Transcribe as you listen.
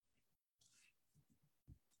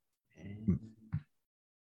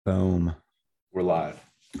Boom. We're live.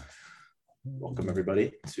 Welcome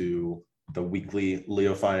everybody to the weekly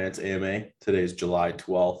LeoFinance AMA. Today is July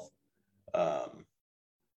 12th.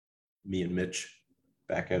 Me and Mitch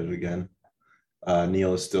back at it again.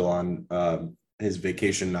 Neil is still on his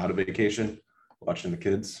vacation, not a vacation, watching the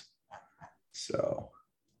kids. So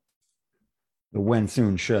The When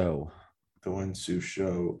Soon Show. the Wensu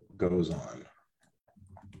show goes on.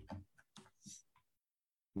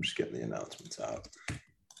 I'm just getting the announcements out.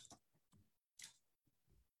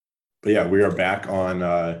 But yeah, we are back on,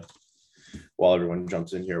 while everyone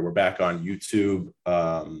jumps in here, we're back on YouTube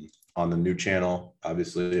on the new channel.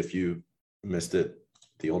 Obviously, if you missed it,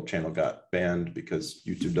 the old channel got banned because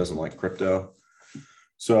YouTube doesn't like crypto.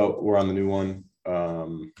 So we're on the new one,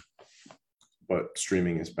 but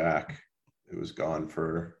streaming is back. It was gone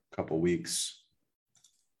for a couple weeks.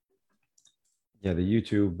 Yeah, the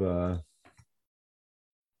YouTube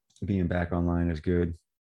being back online is good.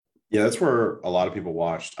 Yeah, that's where a lot of people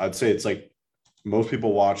watched. I'd say it's like most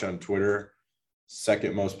people watch on Twitter,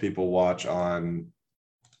 second most people watch on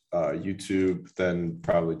YouTube, then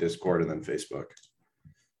probably Discord, and then Facebook.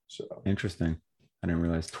 So Interesting. I didn't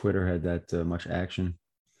realize Twitter had that much action.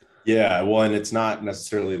 yeah, well, and it's not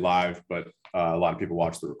necessarily live, but a lot of people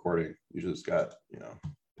watch the recording. Usually it's got,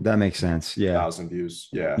 That makes sense. Yeah. 1,000 views.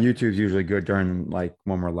 Yeah. YouTube's usually good during like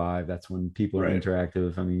when we're live. That's when people are Right.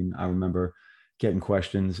 interactive. I mean, I remember getting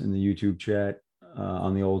questions in the YouTube chat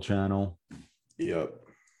on the old channel. Yep.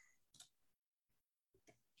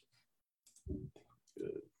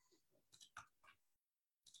 Good.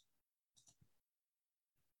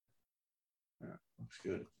 Yeah, looks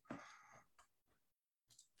good. In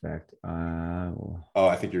fact, Oh,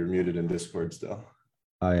 I think you're muted in Discord still.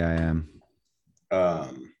 I am.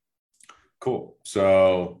 Cool.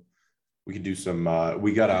 So we could do some.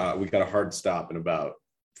 We got a hard stop in about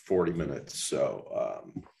 40 minutes, so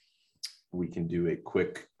we can do a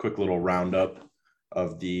quick little roundup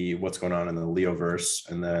of what's going on in the Leoverse,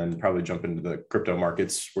 and then probably jump into the crypto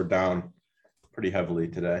markets. We're down pretty heavily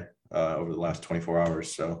today over the last 24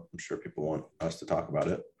 hours, so I'm sure people want us to talk about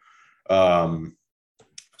it.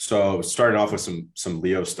 So starting off with some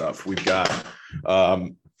Leo stuff, we've got a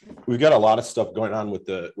lot of stuff going on with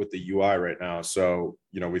the UI right now. So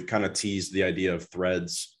we've kind of teased the idea of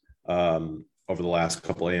threads over the last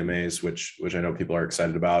couple AMAs, which I know people are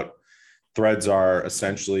excited about. Threads are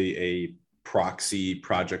essentially a proxy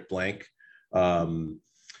project blank.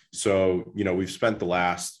 So we've spent the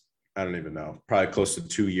last, I don't even know, probably close to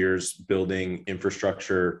 2 years building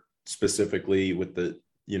infrastructure specifically with the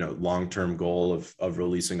long-term goal of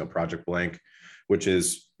releasing a project blank, which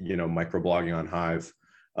is microblogging on Hive.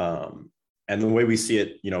 And the way we see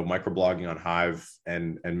it, microblogging on Hive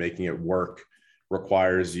and making it work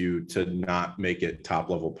requires you to not make it top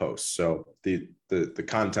level posts. So the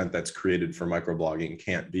content that's created for microblogging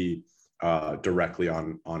can't be directly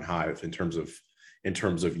on Hive in terms of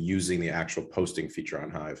using the actual posting feature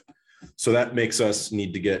on Hive. So that makes us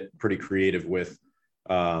need to get pretty creative with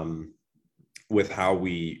how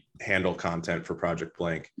we handle content for Project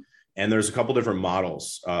Blank. And there's a couple different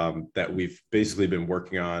models that we've basically been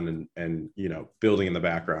working on and building in the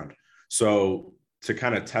background. So to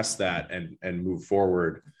kind of test that and move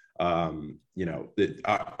forward, our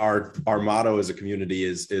motto as a community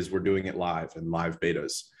is we're doing it live and live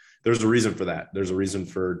betas. There's a reason for that. There's a reason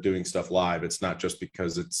for doing stuff live. It's not just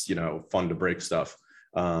because it's fun to break stuff.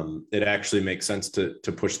 It actually makes sense to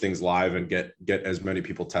push things live and get as many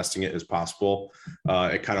people testing it as possible.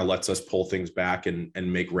 It kind of lets us pull things back and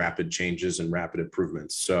make rapid changes and rapid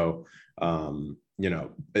improvements. So,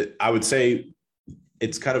 I would say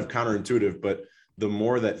it's kind of counterintuitive, but the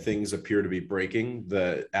more that things appear to be breaking,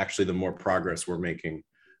 the more progress we're making.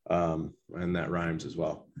 And that rhymes as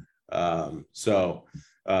well.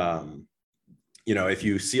 If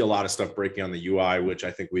you see a lot of stuff breaking on the UI, which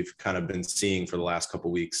I think we've kind of been seeing for the last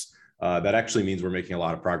couple of weeks, that actually means we're making a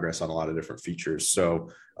lot of progress on a lot of different features.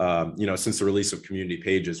 So, since the release of community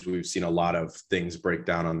pages, we've seen a lot of things break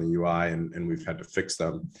down on the UI and we've had to fix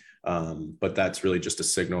them. But that's really just a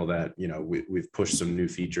signal that, we've pushed some new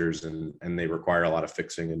features and they require a lot of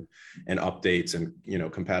fixing and updates and,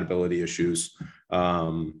 compatibility issues.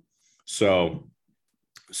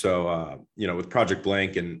 With Project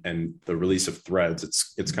Blank and the release of threads,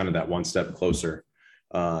 it's kind of that one step closer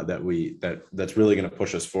that's really going to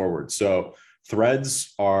push us forward. So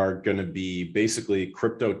threads are going to be basically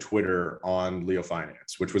crypto Twitter on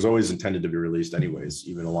LeoFinance, which was always intended to be released anyways,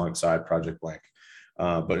 even alongside Project Blank.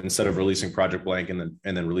 But instead of releasing Project Blank and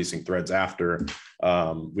then releasing threads after,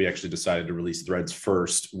 we actually decided to release threads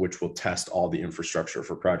first, which will test all the infrastructure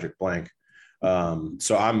for Project Blank.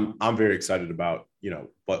 So I'm very excited about,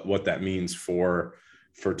 what that means for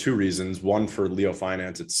two reasons. One, for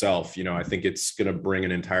LeoFinance itself. I think it's going to bring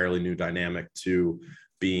an entirely new dynamic to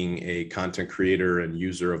being a content creator and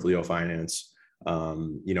user of LeoFinance.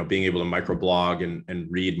 Being able to microblog and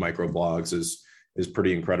read microblogs is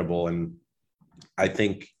pretty incredible. And I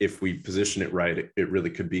think if we position it right, it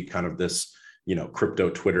really could be kind of this, crypto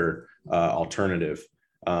Twitter alternative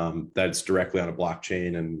that's directly on a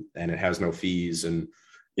blockchain and it has no fees. And,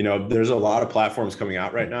 there's a lot of platforms coming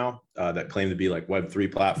out right now that claim to be like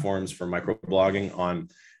Web3 platforms for microblogging on,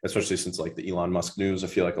 especially since like the Elon Musk news. I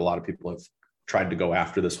feel like a lot of people have tried to go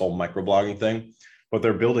after this whole microblogging thing, but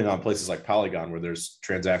they're building on places like Polygon where there's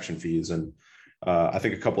transaction fees. And I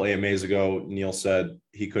think a couple AMAs ago, Neil said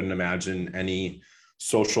he couldn't imagine any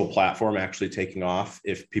social platform actually taking off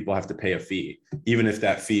if people have to pay a fee, even if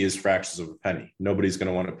that fee is fractions of a penny. Nobody's going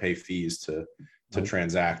to want to pay fees to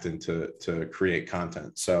transact and to create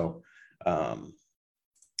content. So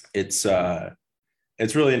it's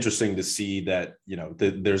really interesting to see that,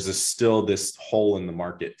 there's still this hole in the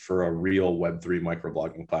market for a real Web3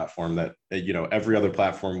 microblogging platform that, every other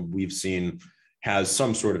platform we've seen has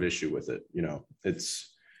some sort of issue with it. That's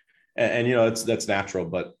natural,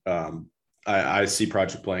 but I see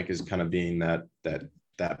Project Blank as kind of being that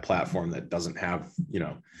platform that doesn't have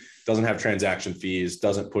transaction fees,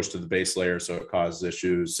 doesn't push to the base layer, so it causes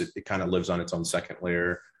issues. It kind of lives on its own second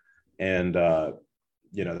layer, and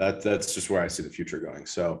that's just where I see the future going.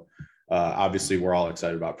 So obviously we're all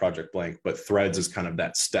excited about Project Blank, but Threads is kind of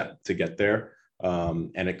that step to get there,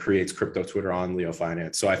 and it creates crypto Twitter on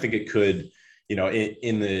LeoFinance. So I think it could,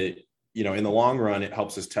 in the long run, it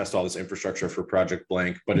helps us test all this infrastructure for Project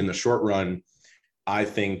Blank, but in the short run, I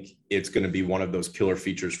think it's going to be one of those killer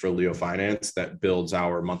features for LeoFinance that builds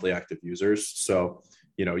our monthly active users. So,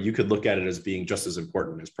 you could look at it as being just as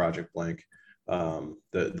important as Project Blank,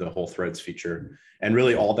 the whole Threads feature. And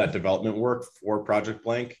really all that development work for Project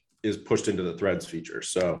Blank is pushed into the Threads feature.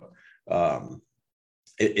 So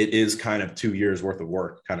it is kind of 2 years worth of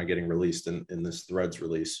work kind of getting released in this Threads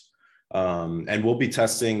release. And we'll be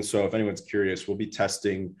testing. So if anyone's curious, we'll be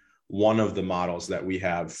testing one of the models that we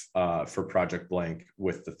have for Project Blank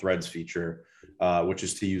with the Threads feature, which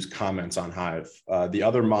is to use comments on Hive. The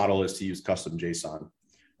other model is to use custom JSON,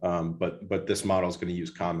 but this model is going to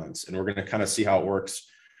use comments, and we're going to kind of see how it works,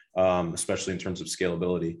 especially in terms of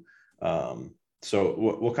scalability. So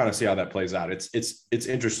we'll kind of see how that plays out. It's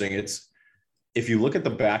interesting. If you look at the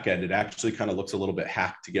back end, it actually kind of looks a little bit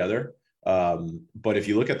hacked together. But if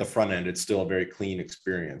you look at the front end, it's still a very clean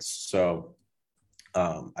experience. So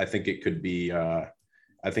I think it could be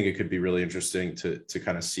really interesting to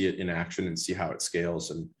kind of see it in action and see how it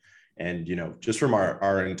scales. And just from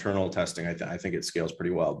our internal testing, I think it scales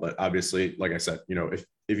pretty well. But obviously, like I said,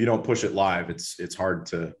 if you don't push it live, it's hard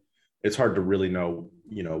to really know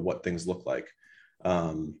what things look like.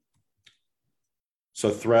 So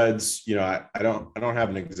Threads, I don't have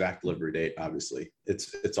an exact delivery date. Obviously,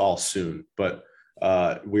 it's all soon, but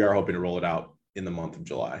we are hoping to roll it out in the month of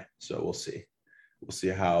July. So we'll see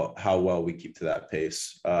how well we keep to that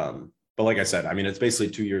pace. But like I said, I mean, it's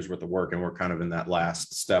basically 2 years worth of work, and we're kind of in that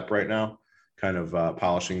last step right now, kind of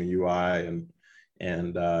polishing the UI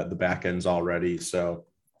and the back end's all ready. So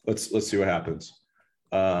let's see what happens.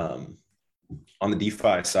 On the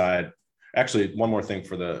DeFi side, actually, one more thing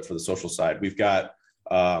for the social side, we've got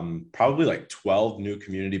probably like 12 new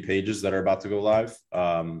community pages that are about to go live.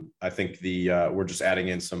 I think we're just adding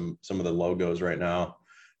in some of the logos right now.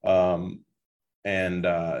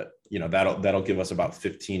 That'll give us about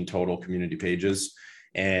 15 total community pages.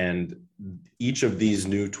 And each of these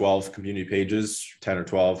new 12 community pages, 10 or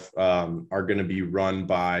 12, are going to be run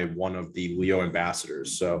by one of the Leo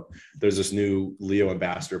ambassadors. So there's this new Leo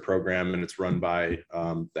ambassador program, and it's run by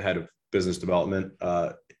the head of business development.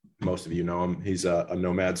 Most of you know him. He's a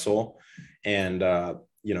nomad soul. And,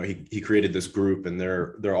 he created this group, and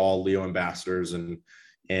they're all Leo ambassadors, and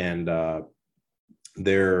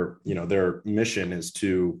their mission is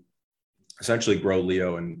to essentially grow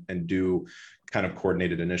Leo and do kind of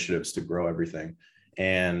coordinated initiatives to grow everything.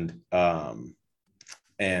 And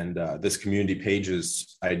this community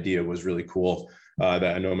pages idea was really cool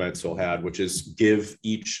that a Nomad Soul had, which is give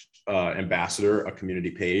each ambassador a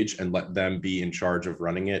community page and let them be in charge of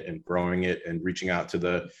running it and growing it and reaching out to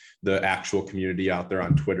the actual community out there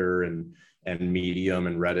on Twitter and Medium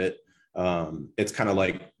and Reddit. It's kind of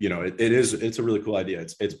like, it's a really cool idea.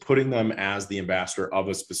 It's putting them as the ambassador of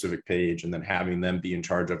a specific page and then having them be in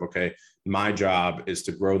charge of, okay, my job is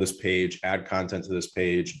to grow this page, add content to this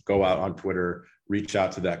page, go out on Twitter, reach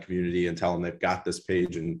out to that community and tell them they've got this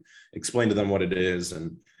page and explain to them what it is.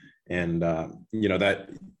 And that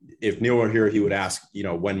if Neil were here, he would ask,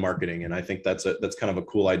 when marketing. And I think that's kind of a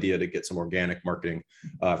cool idea to get some organic marketing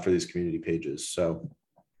for these community pages. So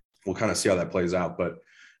we'll kind of see how that plays out. But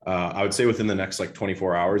I would say within the next like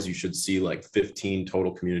 24 hours, you should see like 15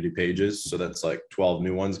 total community pages. So that's like 12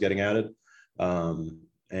 new ones getting added.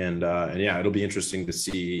 And yeah, it'll be interesting to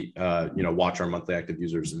see, watch our monthly active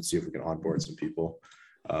users and see if we can onboard some people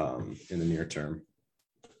in the near term.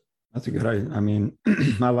 That's a good idea. I mean,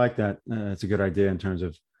 I like that. It's a good idea in terms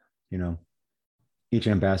of, each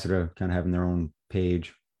ambassador kind of having their own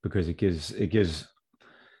page, because it gives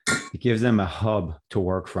them a hub to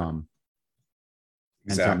work from.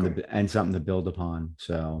 Exactly. And something to build upon.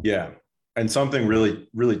 So yeah. And something really,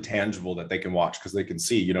 really tangible that they can watch, because they can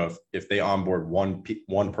see, if they onboard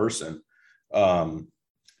one person,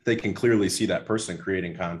 they can clearly see that person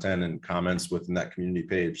creating content and comments within that community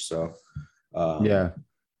page. So yeah,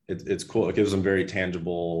 it's cool. It gives them very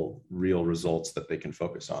tangible, real results that they can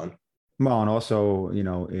focus on. Well, and also,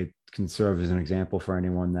 it can serve as an example for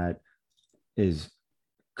anyone that is,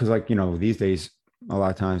 because these days, a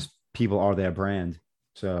lot of times people are their brand.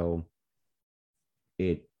 So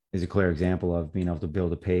it is a clear example of being able to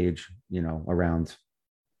build a page, around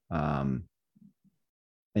an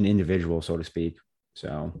individual, so to speak.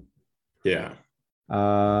 So, yeah.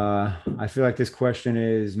 I feel like this question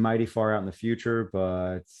is mighty far out in the future,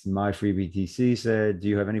 but my free BTC said, do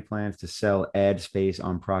you have any plans to sell ad space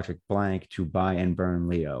on Project Blank to buy and burn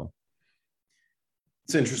Leo?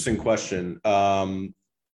 It's an interesting question.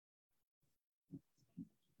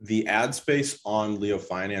 The ad space on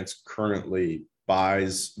LeoFinance currently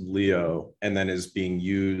buys Leo and then is being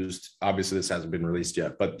used. Obviously, this hasn't been released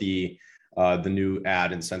yet, but the new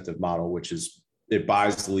ad incentive model, which is it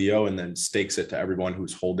buys Leo and then stakes it to everyone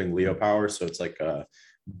who's holding Leo power. So it's like a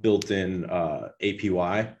built-in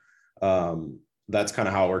APY. That's kind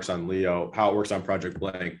of how it works on Leo. How it works on Project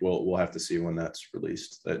Blank, we'll have to see when that's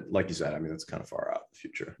released. That, like you said, I mean, that's kind of far out in the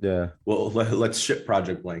future. Yeah. Well, let's ship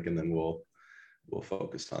Project Blank and then we'll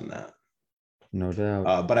focus on that. No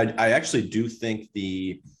doubt. But I actually do think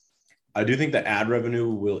the ad revenue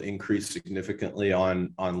will increase significantly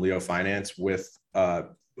on LeoFinance with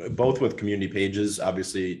both with community pages,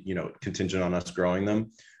 obviously, contingent on us growing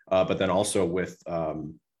them, but then also with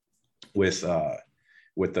the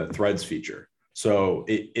threads feature. So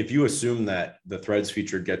if you assume that the threads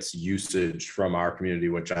feature gets usage from our community,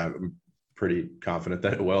 which I'm pretty confident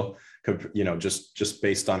that it will, just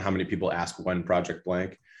based on how many people ask when Project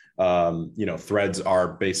Blank, threads are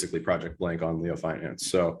basically Project Blank on LeoFinance.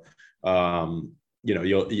 So,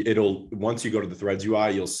 it'll once you go to the threads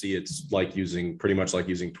UI, you'll see it's pretty much like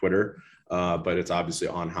using Twitter, but it's obviously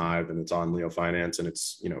on Hive and it's on LeoFinance and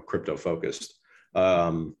it's, crypto focused.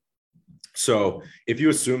 So if you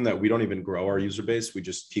assume that we don't even grow our user base, we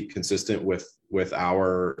just keep consistent with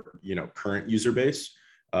our, current user base,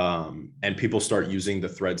 and people start using the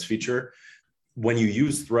threads feature. When you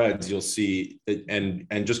use threads, you'll see and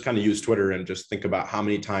just kind of use Twitter and just think about how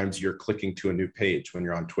many times you're clicking to a new page when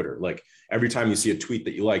you're on Twitter. Like every time you see a tweet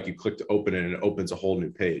that you like, you click to open it and it opens a whole new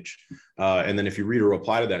page. And then if you read a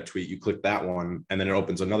reply to that tweet, you click that one and then it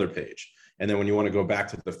opens another page. And then when you want to go back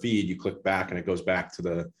to the feed, you click back and it goes back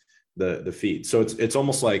to the feed. So it's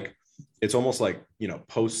almost like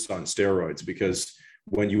posts on steroids, because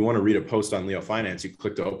when you want to read a post on LeoFinance, you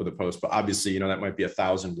click to open the post, but obviously, that might be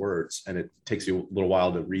 1,000 words and it takes you a little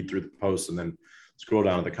while to read through the post and then scroll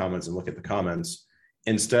down to the comments and look at the comments.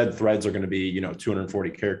 Instead, threads are going to be, 240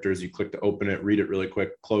 characters. You click to open it, read it really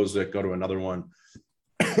quick, close it, go to another one.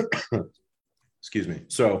 Excuse me.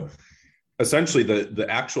 So essentially the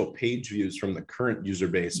actual page views from the current user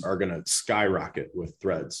base are going to skyrocket with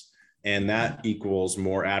threads. And that equals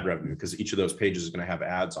more ad revenue because each of those pages is going to have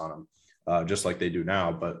ads on them. Just like they do now,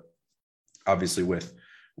 but obviously with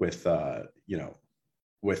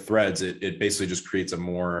threads, it basically just creates a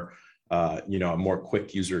more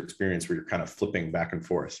quick user experience where you're kind of flipping back and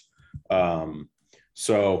forth.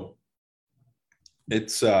 So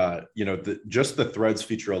it's just the threads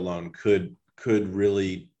feature alone could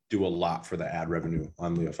really do a lot for the ad revenue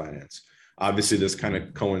on LeoFinance. Obviously, this kind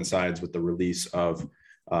of coincides with the release of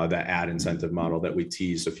the ad incentive model that we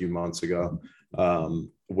teased a few months ago.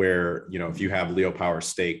 Where, if you have Leo power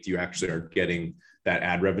staked, you actually are getting that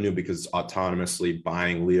ad revenue because it's autonomously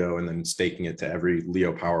buying Leo and then staking it to every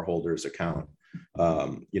Leo power holder's account,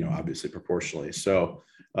 obviously proportionally. So,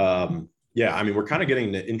 we're kind of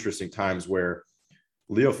getting to interesting times where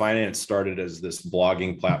LeoFinance started as this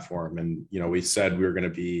blogging platform. And, we said we were going to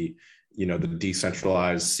be, the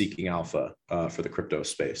decentralized seeking alpha for the crypto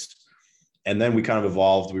space. And then we kind of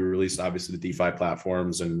evolved. We released obviously the DeFi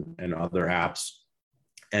platforms and other apps.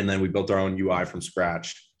 And then we built our own UI from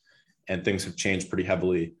scratch, and things have changed pretty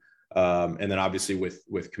heavily. And then obviously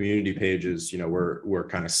with community pages, we're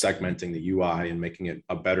kind of segmenting the UI and making it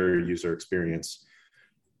a better user experience.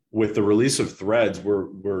 With the release of Threads,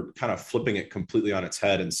 we're kind of flipping it completely on its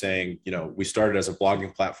head and saying, we started as a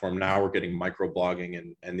blogging platform. Now we're getting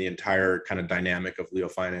microblogging, and the entire kind of dynamic of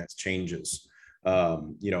LeoFinance changes.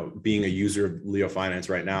 Being a user of LeoFinance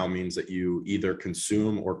right now means that you either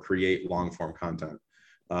consume or create long form content.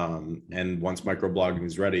 And once microblogging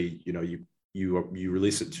is ready, you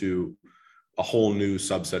release it to a whole new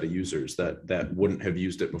subset of users that wouldn't have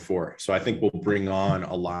used it before. So I think we'll bring on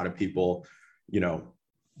a lot of people.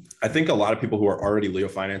 I think a lot of people who are already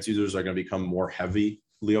LeoFinance users are going to become more heavy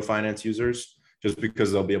LeoFinance users, just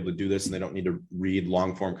because they'll be able to do this and they don't need to read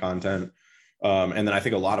long form content. And then I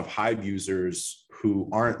think a lot of Hive users who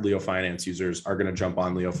aren't LeoFinance users are going to jump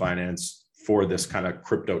on LeoFinance for this kind of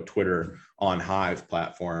crypto Twitter on Hive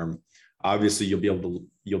platform. Obviously, you'll be able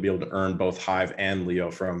to earn both Hive and Leo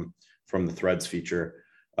from the Threads feature,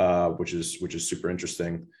 which is super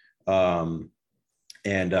interesting.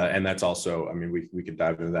 And that's also, I mean, we could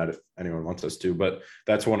dive into that if anyone wants us to, but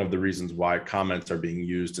that's one of the reasons why comments are being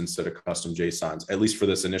used instead of custom JSONs, at least for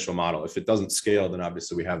this initial model. If it doesn't scale, then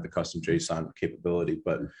obviously we have the custom JSON capability,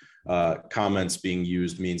 but comments being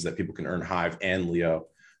used means that people can earn Hive and Leo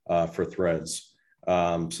for Threads.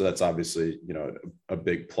 So that's obviously, a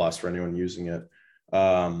big plus for anyone using it.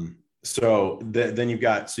 So then you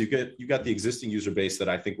got the existing user base that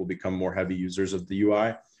I think will become more heavy users of the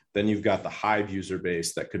UI. Then you've got the Hive user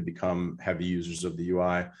base that could become heavy users of the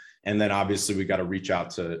UI. And then obviously we got to reach out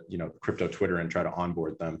to, crypto Twitter and try to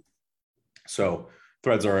onboard them. So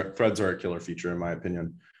threads are a killer feature in my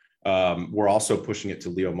opinion. We're also pushing it to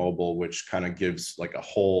Leo Mobile, which kind of gives like a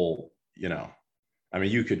whole,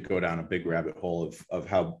 you could go down a big rabbit hole of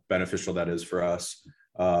how beneficial that is for us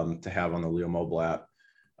to have on the Leo Mobile app.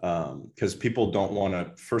 Because people don't want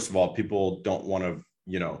to, first of all,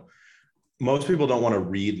 most people don't want to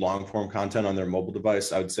read long form content on their mobile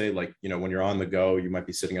device. I would say when you're on the go, you might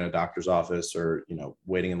be sitting in a doctor's office or,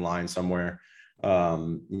 waiting in line somewhere.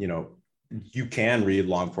 You can read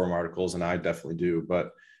long form articles, and I definitely do,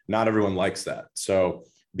 but not everyone likes that. So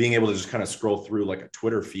being able to just kind of scroll through like a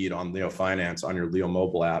Twitter feed on LeoFinance on your Leo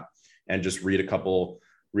mobile app and just read a couple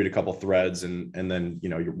threads and then,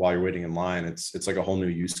 while you're waiting in line, it's like a whole new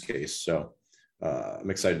use case. So I'm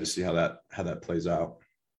excited to see how that plays out.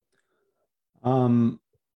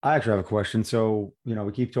 I actually have a question. So,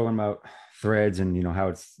 we keep talking about Threads and, how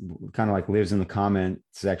it's kind of like lives in the comment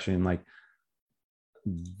section. Like,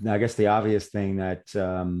 I guess the obvious thing that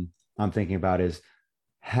I'm thinking about is,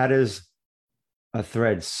 how does a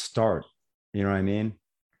thread start? You know what I mean?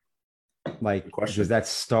 Like, does that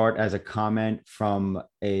start as a comment from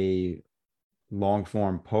a long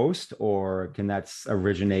form post, or can that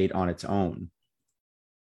originate on its own?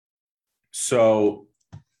 So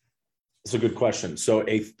it's a good question. So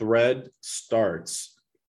a thread starts,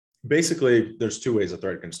 basically there's two ways a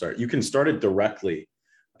thread can start. You can start it directly,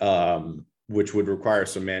 which would require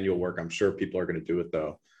some manual work. I'm sure people are going to do it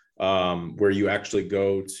though, where you actually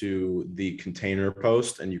go to the container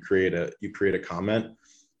post and you create a comment.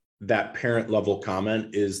 That parent level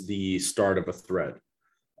comment is the start of a thread.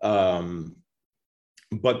 But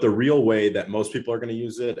the real way that most people are going to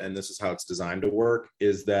use it, and this is how it's designed to work,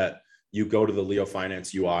 is that you go to the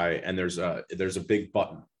LeoFinance UI and there's a big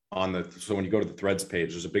button so when you go to the threads page,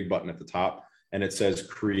 there's a big button at the top and it says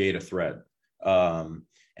create a thread.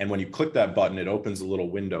 And when you click that button, it opens a little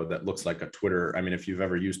window that looks like a Twitter. I mean, if you've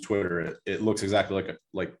ever used Twitter, it looks exactly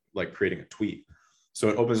like creating a tweet. So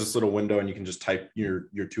it opens this little window and you can just type your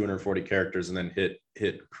 240 characters and then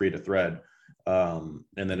hit create a thread. And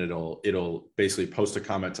then it'll basically post a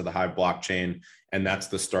comment to the Hive blockchain, and that's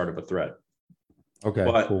the start of a thread. Okay,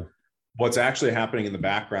 but cool. What's actually happening in the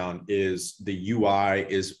background is the UI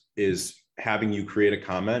is having you create a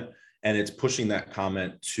comment, and it's pushing that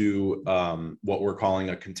comment to what we're calling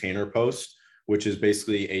a container post, which is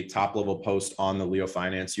basically a top level post on the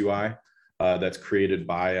LeoFinance UI that's created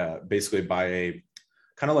by basically by a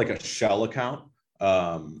kind of like a shell account.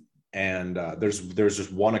 And there's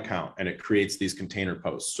just one account, and it creates these container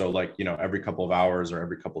posts. So every couple of hours or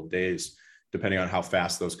every couple of days, depending on how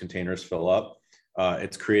fast those containers fill up,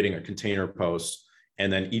 it's creating a container post.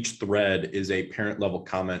 And then each thread is a parent level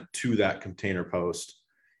comment to that container post.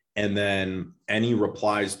 And then any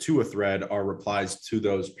replies to a thread are replies to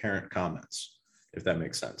those parent comments, if that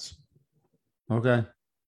makes sense. Okay.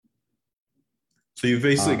 So you've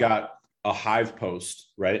basically got a Hive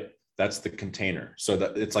post, right? That's the container. So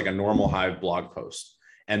that it's like a normal Hive blog post.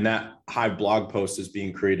 And that Hive blog post is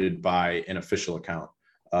being created by an official account.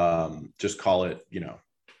 Just call it,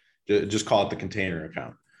 just call it the container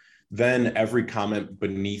account. Then every comment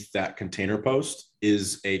beneath that container post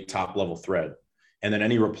is a top level thread. And then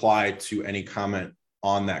any reply to any comment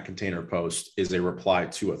on that container post is a reply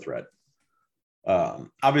to a thread.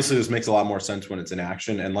 Obviously, this makes a lot more sense when it's in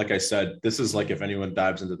action. And like I said, this is like if anyone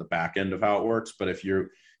dives into the back end of how it works. But if you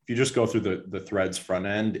just go through the threads front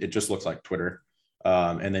end, it just looks like Twitter.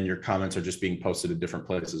 And then your comments are just being posted at different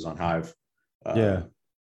places on Hive. Yeah.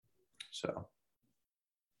 So.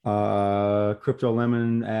 Crypto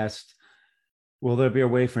Lemon asked, will there be a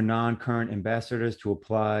way for non-current ambassadors to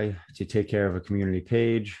apply to take care of a community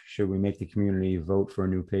page? Should we make the community vote for a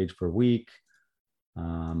new page per week?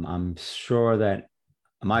 I'm sure that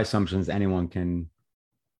my assumption is anyone can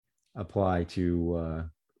apply to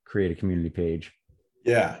create a community page.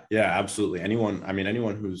 Yeah, absolutely. Anyone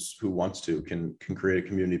who wants to can create a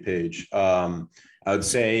community page. I would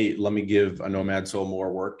say, let me give a Nomad Soul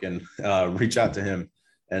more work and reach out to him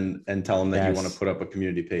and tell him that you want to put up a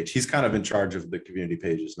community page. He's kind of in charge of the community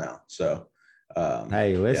pages now. So,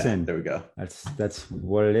 hey, listen, yeah, there we go. That's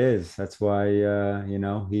what it is. That's why,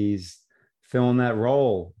 he's filling that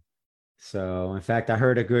role. So in fact, I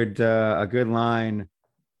heard a good line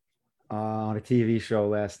on a TV show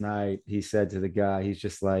last night. He said to the guy, he's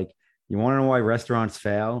just like, you want to know why restaurants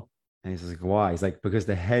fail? And he's like, why? He's like, because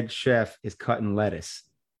the head chef is cutting lettuce.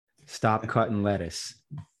 Stop cutting lettuce.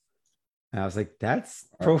 And I was like, that's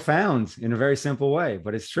profound in a very simple way,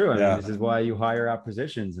 but it's true. I mean, this is why you hire out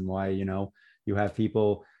positions and why, you have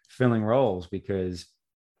people filling roles, because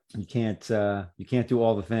you can't do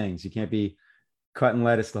all the things. You can't be cutting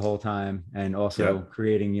lettuce the whole time and also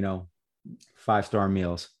creating, 5-star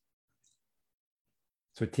meals.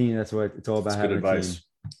 So that's what it's all about. That's good advice.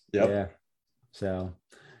 Yep. Yeah. So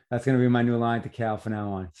that's going to be my new line to Cal from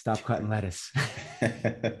now on. Stop cutting lettuce.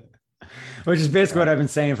 Which is basically what I've been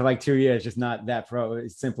saying for like 2 years, just not that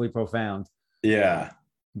it's simply profound. Yeah.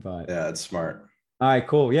 But yeah, it's smart. All right,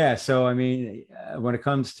 cool. Yeah. So, I mean, when it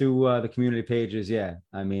comes to the community pages, the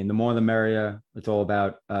more the merrier. It's all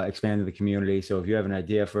about expanding the community. So if you have an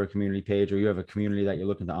idea for a community page or you have a community that you're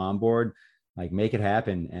looking to onboard, like make it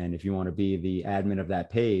happen. And if you want to be the admin of that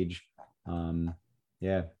page,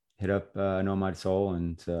 hit up Nomad Soul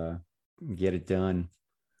and get it done.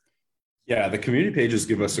 Yeah, the community pages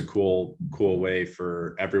give us a cool way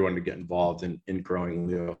for everyone to get involved in growing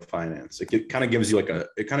LeoFinance. It kind of gives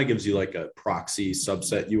you like a proxy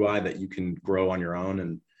subset UI that you can grow on your own.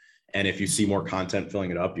 And if you see more content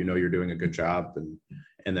filling it up, you're doing a good job.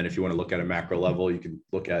 And then if you want to look at a macro level, you can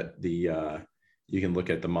look at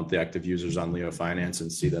the monthly active users on LeoFinance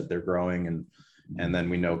and see that they're growing. And then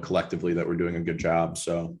we know collectively that we're doing a good job.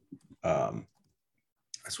 So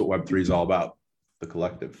that's what Web3 is all about, the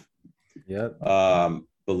collective. Yep.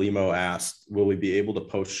 Belimo asked, will we be able to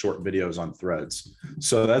post short videos on threads?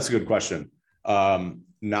 So that's a good question.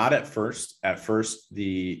 Not at first. At first,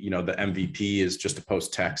 the MVP is just to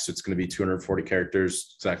post text. It's going to be 240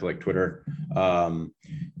 characters, exactly like Twitter.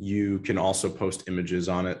 You can also post images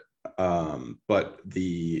on it. But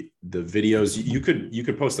the videos, you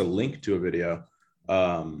could post a link to a video,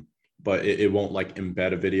 but it won't like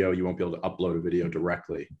embed a video. You won't be able to upload a video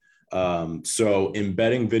directly. So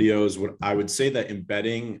embedding videos, I would say that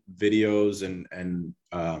embedding videos and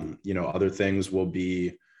other things will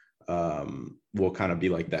kind of be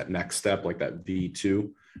like that next step, like that V2,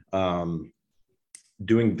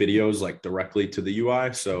 doing videos like directly to the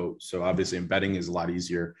UI. So obviously embedding is a lot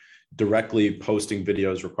easier. Directly posting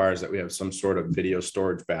videos requires that we have some sort of video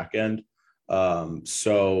storage backend.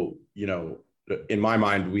 So, in my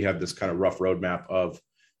mind, we have this kind of rough roadmap of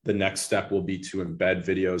the next step will be to embed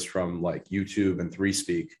videos from like YouTube and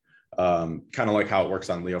 3Speak, kind of like how it works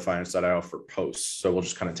on LeoFinance.io for posts. So we'll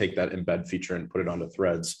just kind of take that embed feature and put it onto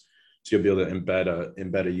threads. So you'll be able to embed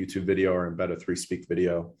a YouTube video or embed a 3Speak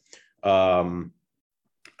video. I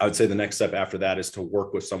would say the next step after that is to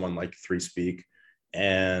work with someone like 3Speak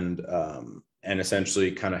and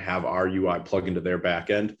essentially kind of have our UI plug into their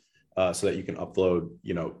backend so that you can upload,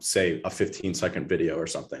 say a 15-second video or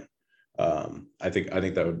something. I think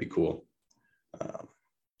that would be cool.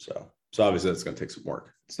 So obviously that's going to take some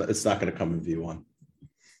work. It's not going to come in V1.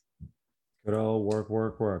 Good old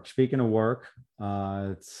work. Speaking of work,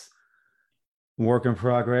 it's work in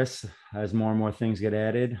progress as more and more things get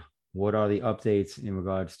added. What are the updates in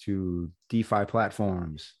regards to DeFi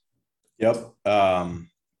platforms? Yep.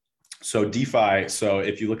 So DeFi. So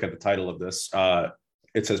if you look at the title of this,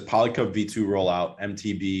 it says PolyCUB V2 Rollout,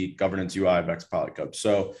 MTB, Governance UI, vexPOLYCUB.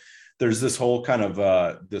 So there's this whole kind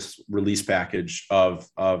of this release package of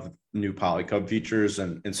new PolyCUB features,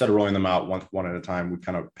 and instead of rolling them out one at a time, we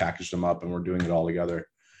kind of packaged them up and we're doing it all together.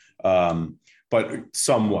 but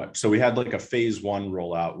somewhat. So we had like a phase one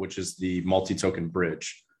rollout, which is the multi-token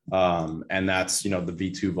bridge. And that's, the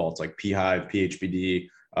V2 vaults like pHive, PHBD,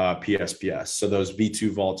 PSPS. So those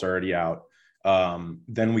V2 vaults are already out.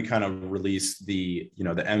 Then we kind of released the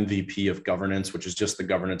MVP of governance, which is just the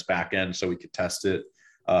governance backend. So we could test it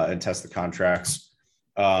and test the contracts.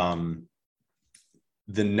 The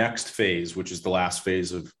next phase, which is the last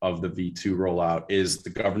phase of the V2 rollout, is the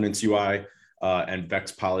governance UI and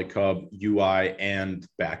vexPOLYCUB UI and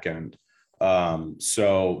backend.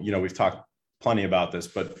 So, we've talked plenty about this,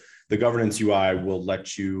 but the governance UI will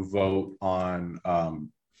let you vote on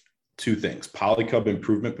two things: PolyCUB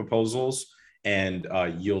improvement proposals and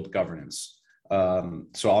yield governance. So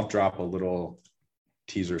I'll drop a little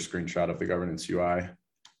teaser screenshot of the governance UI.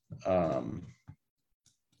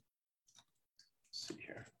 See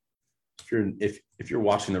here. If you're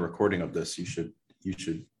watching the recording of this, you should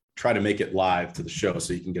try to make it live to the show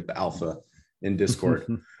so you can get the alpha in Discord.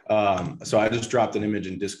 So I just dropped an image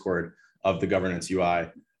in Discord of the governance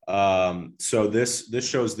UI. So this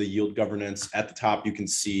shows the yield governance. At the top, you can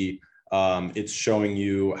see it's showing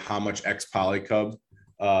you how much vexPOLYCUB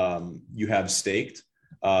you have staked.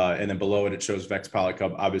 And then below it, it shows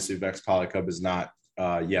vexPOLYCUB. Obviously, vexPOLYCUB is not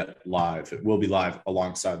yet live. It will be live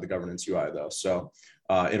alongside the governance UI, though. So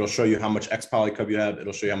it'll show you how much vexPOLYCUB you have.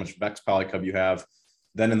 It'll show you how much vexPOLYCUB you have.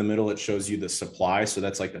 Then in the middle, it shows you the supply. So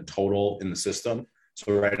that's like the total in the system.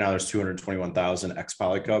 So right now there's 221,000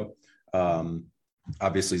 vexPOLYCUB.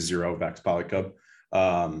 Obviously 0 vexPOLYCUB.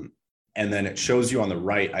 And then it shows you on the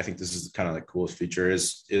right, I think this is kind of the coolest feature,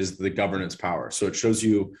 is the governance power. So it shows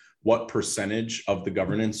you what percentage of the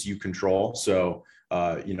governance you control. So,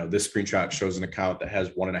 this screenshot shows an account that has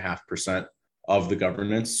 1.5% of the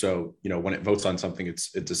governance. So, when it votes on something,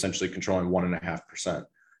 it's essentially controlling 1.5%.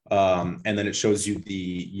 And then it shows you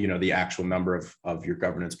the actual number of your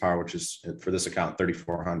governance power, which is for this account,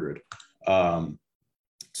 3,400.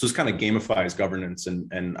 So this kind of gamifies governance,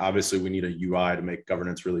 and obviously we need a UI to make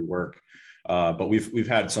governance really work. But we've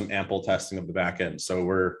had some ample testing of the back end, so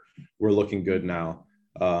we're looking good now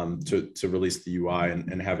to release the UI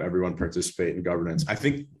and have everyone participate in governance. I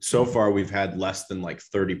think so far we've had less than like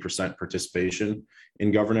 30% participation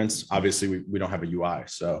in governance. Obviously we don't have a UI,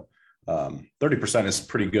 so 30% is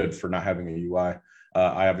pretty good for not having a UI.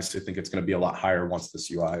 I obviously think it's going to be a lot higher once this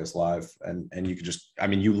UI is live, and you could just,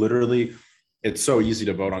 you literally, it's so easy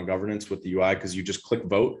to vote on governance with the UI because you just click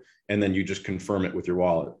vote and then you just confirm it with your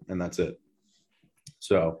wallet, and that's it.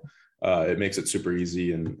 So it makes it super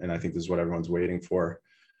easy, and I think this is what everyone's waiting for.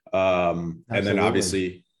 And then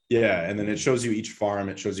obviously, and then it shows you each farm.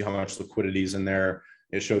 It shows you how much liquidity is in there.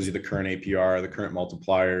 It shows you the current APR, the current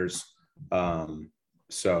multipliers.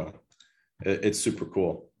 So it's super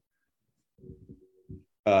cool.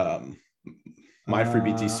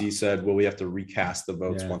 MyFreeBTC said, well, we have to recast the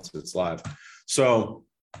votes once it's live. So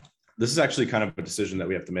this is actually kind of a decision that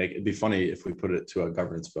we have to make. It'd be funny if we put it to a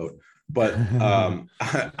governance vote, but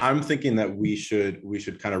I'm thinking that we should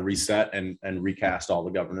kind of reset and recast all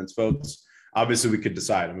the governance votes. Obviously we could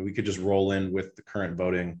decide, we could just roll in with the current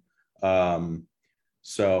voting.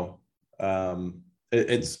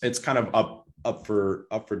 It's kind of up for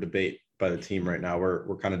debate by the team right now.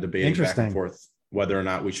 We're kind of debating back and forth whether or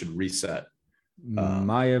not we should reset.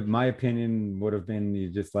 My opinion would have been you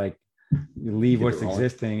just like you leave what's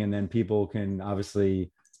existing, and then people can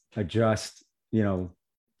obviously adjust, now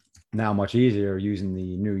much easier using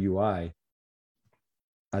the new UI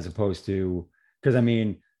as opposed to, because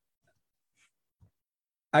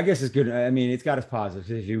I guess it's good. It's got its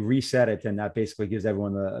positives. If you reset it, then that basically gives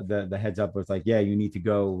everyone the heads up with like, you need to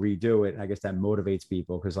go redo it. I guess that motivates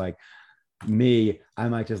people, because like me, I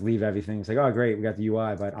might just leave everything. It's like, oh, great, we got the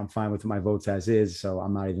UI, but I'm fine with my votes as is. So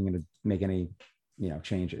I'm not even going to make any,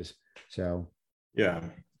 changes. So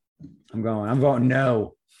I'm voting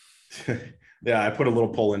no. I put a little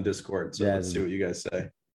poll in Discord. So let's see what you guys say.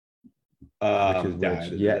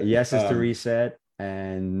 Yes is to reset,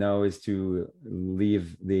 and no is to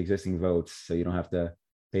leave the existing votes. So you don't have to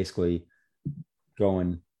basically go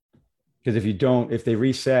and, because if they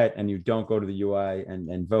reset and you don't go to the UI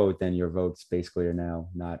and vote, then your votes basically are now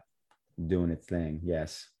not doing its thing.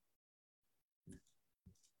 Yes.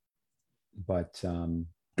 But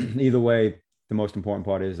either way, the most important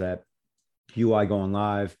part is that UI going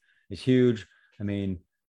live is huge.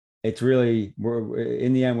 It's really,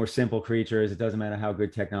 in the end, we're simple creatures. It doesn't matter how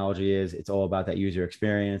good technology is. It's all about that user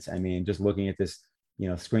experience. Just looking at this,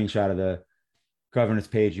 screenshot of the governance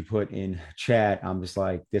page you put in chat, I'm just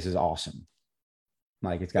like, this is awesome.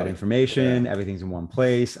 Like, it's got information, everything's in one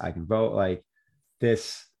place. I can vote. Like,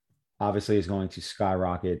 this obviously is going to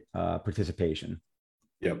skyrocket participation.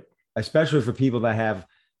 Yep. especially for people that have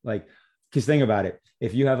like, because think about it,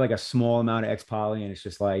 if you have like a small amount of xpoly and it's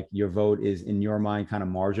just like your vote is in your mind kind of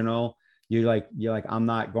marginal, you're like I'm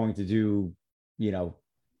not going to do, you know,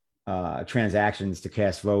 transactions to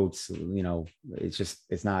cast votes. You know,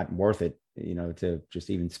 it's not worth it, you know, to just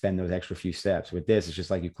even spend those extra few steps. With this, it's just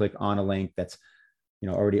like you click on a link that's, you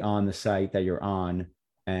know, already on the site that you're on,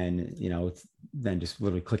 and you know, then just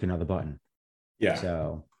literally click another button. Yeah.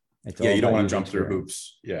 So it's yeah, all you don't about want to user jump through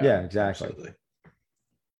experience. hoops. Yeah, exactly. Absolutely.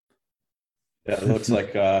 Yeah, it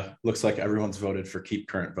looks like everyone's voted for keep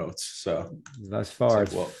current votes. So thus far,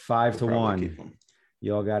 it's 5-1. Keep them.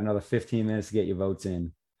 You all got another 15 minutes to get your votes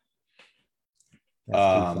in.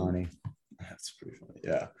 That's too funny. That's pretty funny.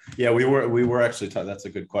 Yeah. Yeah. We were actually, that's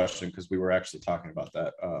a good question, because we were actually talking about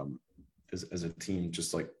that as a team,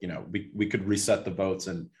 just like, you know, we could reset the votes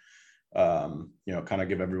and, you know, kind of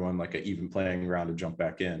give everyone like an even playing ground to jump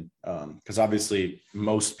back in. Cause obviously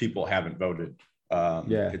most people haven't voted.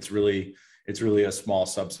 Yeah. It's really a small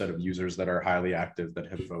subset of users that are highly active that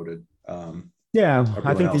have voted. Yeah.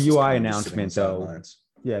 I think the UI kind of announcement though,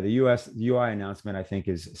 yeah, the UI announcement, I think,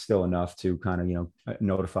 is still enough to kind of, you know,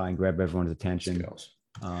 notify and grab everyone's attention.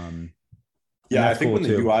 Yeah, I think cool when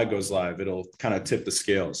the UI goes live, it'll kind of tip the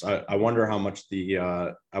scales. I wonder how much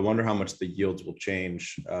the yields will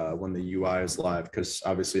change when the UI is live, because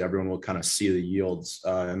obviously everyone will kind of see the yields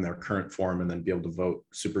in their current form and then be able to vote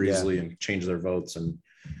super easily and change their votes. And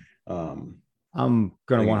I'm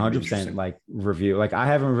gonna 100% like review. Like I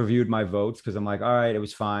haven't reviewed my votes because I'm like, all right, it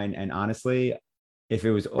was fine. And honestly, if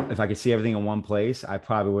I could see everything in one place, I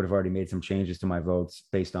probably would have already made some changes to my votes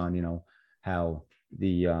based on, you know, how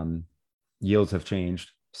the yields have changed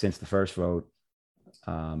since the first vote.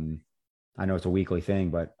 I know it's a weekly thing,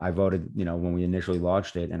 but I voted, you know, when we initially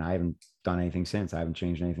launched it, and I haven't done anything since. I haven't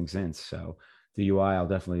changed anything since. So the UI, I'll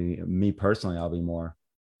definitely, me personally, I'll be more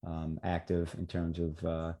active in terms of,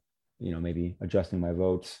 you know, maybe adjusting my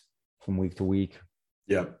votes from week to week.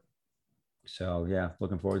 Yep. So yeah,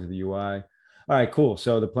 looking forward to the UI. All right, cool.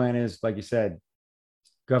 So the plan is, like you said,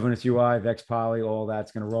 governance UI, vexPoly, all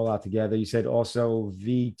that's going to roll out together. You said also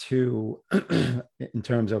V2 in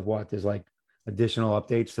terms of what? There's like additional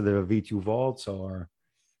updates to the V2 vaults, or?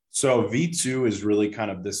 So V2 is really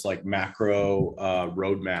kind of this like macro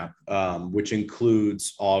roadmap, which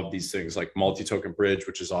includes all of these things like multi-token bridge,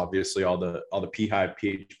 which is obviously all the P-Hive,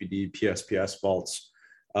 PHBD, PSPS vaults.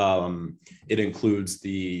 It includes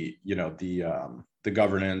the, you know, the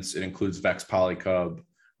governance. It includes vexPOLYCUB,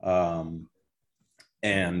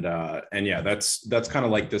 and yeah, that's kind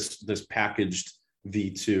of like this packaged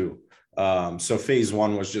V2. So phase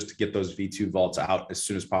one was just to get those V2 vaults out as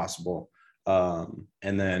soon as possible.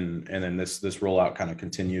 And then this rollout kind of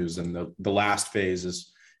continues, and the last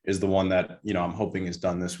phase is the one that, you know, I'm hoping is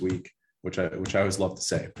done this week, which I always love to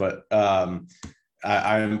say, but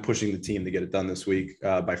I'm pushing the team to get it done this week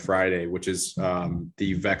by Friday, which is the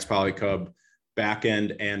vexPOLYCUB back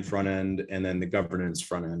end and front end, and then the governance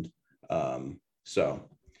front end. So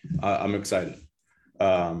I'm excited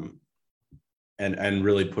and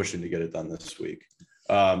really pushing to get it done this week.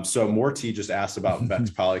 So Morty just asked about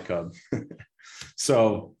vexPOLYCUB.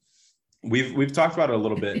 So we've talked about it a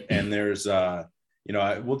little bit, and there's you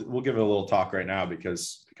know, we'll give it a little talk right now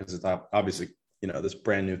because it's obviously, you know, this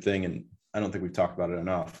brand new thing, and I don't think we've talked about it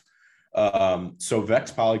enough. So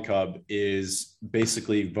vexPOLYCUB is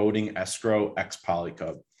basically voting escrow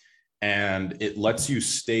xPolyCUB, and it lets you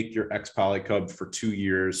stake your xPolyCUB for 2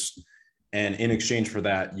 years. And in exchange for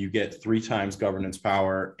that, you get 3 times governance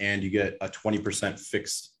power, and you get a 20%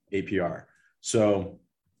 fixed APR. So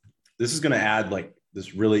this is going to add like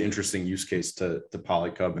this really interesting use case to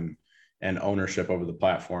PolyCUB and ownership over the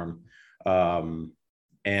platform. You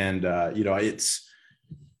know,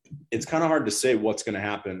 it's kind of hard to say what's going to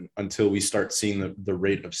happen until we start seeing the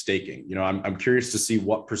rate of staking. You know, I'm curious to see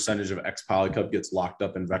what percentage of xPolyCUB gets locked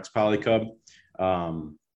up in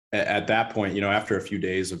vexPOLYCUB. At that point, you know, after a few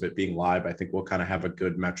days of it being live, I think we'll kind of have a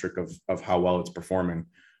good metric of how well it's performing.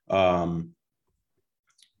 But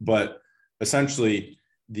essentially,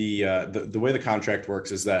 the way the contract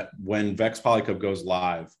works is that when vexPOLYCUB goes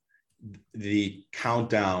live, the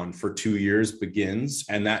countdown for 2 years begins,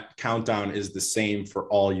 and that countdown is the same for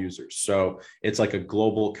all users. So it's like a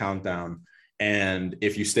global countdown. And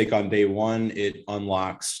if you stake on day 1, it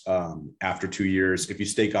unlocks after 2 years. If you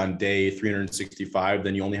stake on day 365,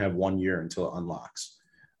 then you only have 1 year until it unlocks.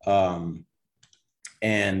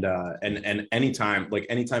 And anytime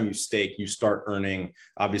you stake, you start earning,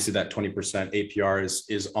 obviously that 20% APR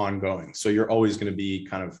is ongoing. So you're always going to be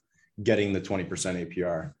kind of getting the 20%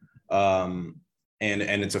 APR. and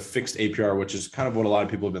it's a fixed APR, which is kind of what a lot of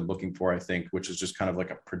people have been looking for, I think, which is just kind of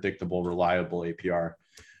like a predictable, reliable APR.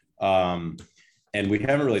 And we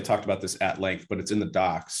haven't really talked about this at length, but it's in the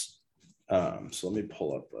docs. So let me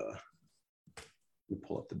pull up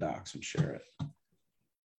the docs and share it.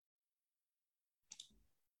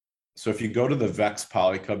 So if you go to the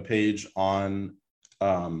vexPOLYCUB page on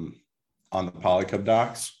the PolyCUB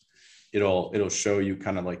docs, it'll show you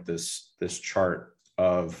kind of like this chart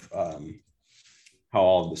of how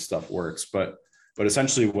all of this stuff works. But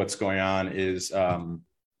essentially what's going on is, and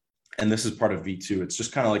this is part of V2, it's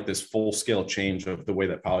just kind of like this full scale change of the way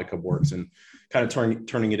that PolyCUB works and kind of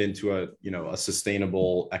turning it into a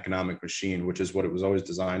sustainable economic machine, which is what it was always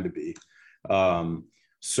designed to be.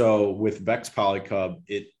 So with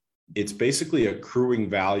vexPOLYCUB, it's basically accruing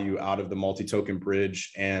value out of the multi-token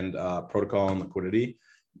bridge and protocol and liquidity.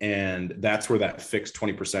 And that's where that fixed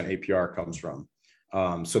 20% APR comes from.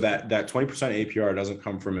 So that 20% APR doesn't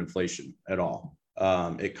come from inflation at all.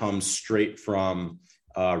 It comes straight from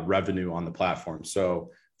revenue on the platform.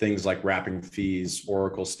 So things like wrapping fees,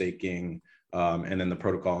 Oracle staking, and then the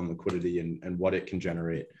protocol and liquidity and what it can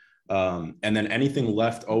generate. And then anything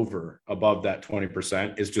left over above that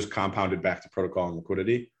 20% is just compounded back to protocol and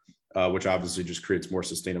liquidity, which obviously just creates more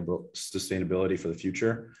sustainability for the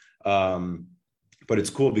future. But it's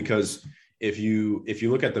cool because if you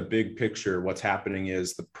look at the big picture, what's happening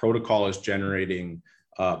is the protocol is generating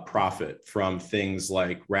profit from things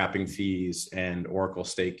like wrapping fees and Oracle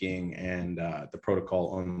staking and the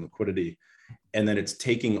protocol on liquidity. And then it's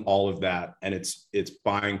taking all of that and it's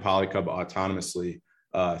buying PolyCUB autonomously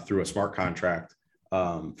through a smart contract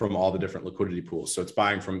from all the different liquidity pools. So it's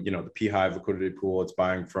buying from, the P-Hive liquidity pool, it's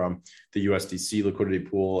buying from the USDC liquidity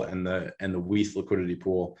pool and the WETH liquidity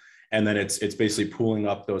pool. And then it's basically pooling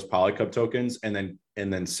up those PolyCUB tokens and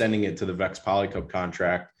then sending it to the vexPOLYCUB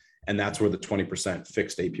contract. And that's where the 20%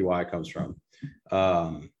 fixed APY comes from.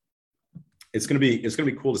 It's gonna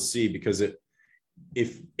be cool to see because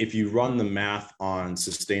if you run the math on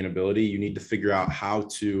sustainability, you need to figure out how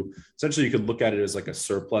to, essentially you could look at it as like a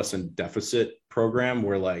surplus and deficit program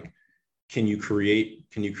where like, can you create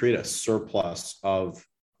a surplus of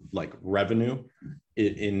like revenue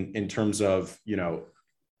in terms of,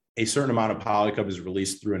 a certain amount of PolyCUB is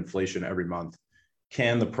released through inflation every month.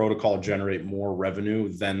 Can the protocol generate more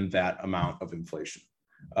revenue than that amount of inflation?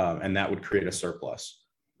 And that would create a surplus.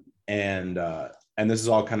 And this is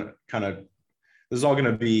all kind of this is all going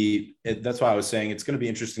to be, that's why I was saying it's going to be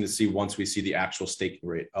interesting to see once we see the actual staking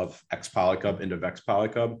rate of xPolyCUB into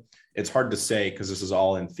vexPOLYCUB. It's hard to say because this is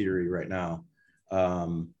all in theory right now.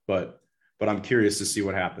 But I'm curious to see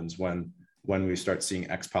what happens when we start seeing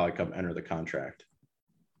xPolyCUB enter the contract.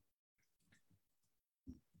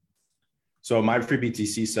 So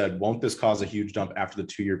MyFreeBTC said, won't this cause a huge dump after the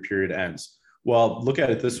 2-year period ends? Well, look at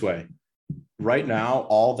it this way. Right now,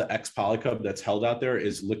 all the xPolyCUB that's held out there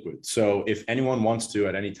is liquid. So if anyone wants to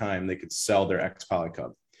at any time, they could sell their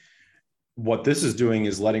xPolyCUB. What this is doing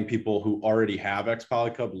is letting people who already have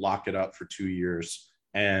xPolyCUB lock it up for 2 years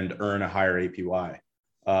and earn a higher APY.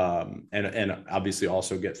 And obviously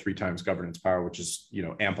also get 3 times governance power, which is,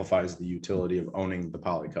 amplifies the utility of owning the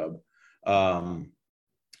PolyCUB.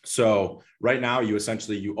 So right now you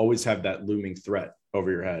always have that looming threat over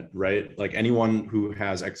your head, right? Like anyone who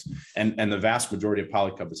has and the vast majority of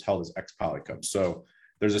PolyCUB is held as xPolyCUB. So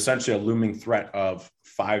there's essentially a looming threat of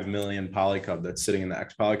 5 million PolyCUB that's sitting in the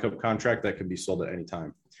xPolyCUB contract that can be sold at any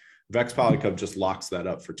time. vexPOLYCUB just locks that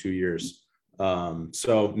up for 2 years.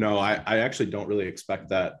 So no, I actually don't really expect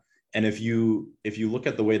that. And if you look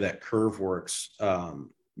at the way that curve works,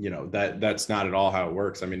 that's not at all how it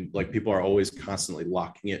works. I mean, like people are always constantly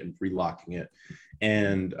locking it and relocking it.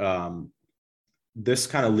 And this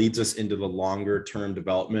kind of leads us into the longer term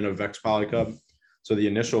development of vexPOLYCUB. So the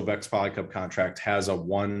initial vexPOLYCUB contract has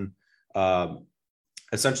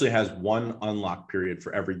essentially has one unlock period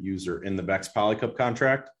for every user in the vexPOLYCUB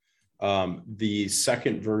contract. The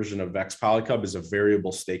second version of vexPOLYCUB is a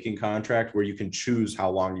variable staking contract where you can choose how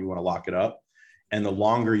long you want to lock it up. And the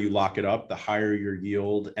longer you lock it up, the higher your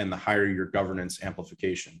yield and the higher your governance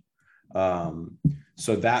amplification.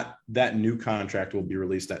 So that new contract will be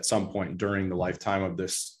released at some point during the lifetime of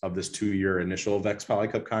this 2-year initial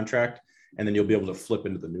vexPOLYCUB contract, and then you'll be able to flip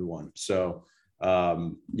into the new one. So I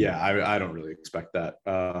don't really expect that.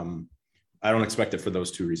 I don't expect it for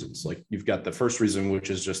those 2 reasons. Like you've got the first reason, which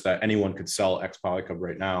is just that anyone could sell xPolyCUB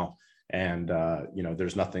right now, and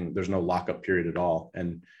there's no lockup period at all.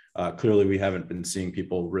 And clearly, we haven't been seeing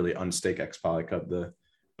people really unstake xPolyCUB.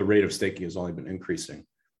 The rate of staking has only been increasing.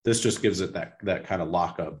 This just gives it that kind of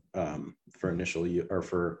lockup for initial or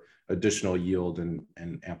for additional yield and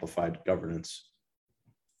amplified governance.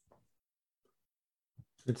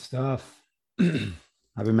 Good stuff.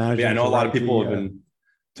 I've been managing. Yeah, I know a lot of people have the, been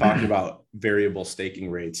talking about variable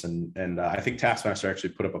staking rates, and I think Taskmaster actually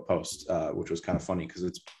put up a post, which was kind of funny because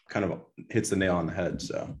it's kind of hits the nail on the head.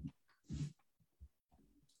 So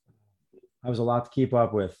I was a lot to keep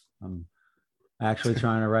up with. I'm actually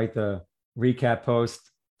trying to write the recap post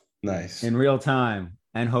nice in real time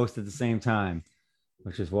and host at the same time,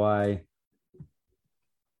 which is why.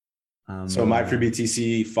 So my free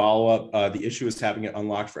BTC follow up. The issue is having it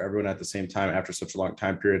unlocked for everyone at the same time after such a long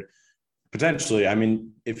time period. Potentially, I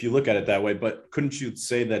mean, if you look at it that way, but couldn't you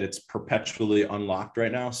say that it's perpetually unlocked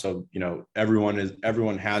right now? So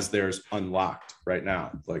everyone has theirs unlocked right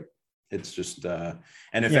now. Like it's just and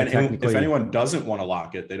if anyone doesn't want to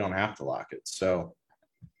lock it, they don't have to lock it. So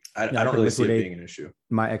I don't really see it being an issue.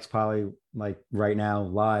 My xPoly like right now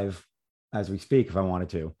live as we speak if I wanted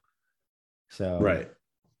to. So right.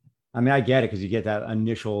 I mean, I get it because you get that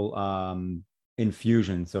initial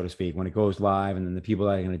infusion, so to speak, when it goes live, and then the people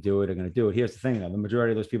that are going to do it are going to do it. Here's the thing, though: the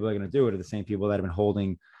majority of those people that are going to do it are the same people that have been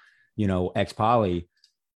holding, xPoly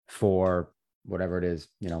for whatever it is,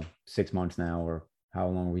 6 months now, or how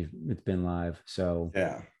long it's been live. So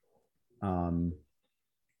yeah, I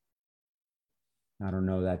don't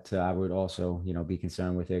know that I would also, be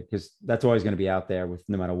concerned with it because that's always going to be out there with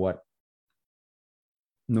no matter what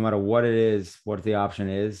it is, what the option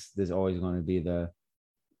is, there's always going to be the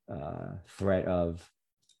threat of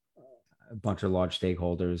a bunch of large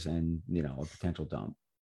stakeholders and, a potential dump.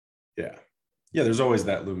 Yeah. There's always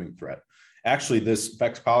that looming threat. Actually, this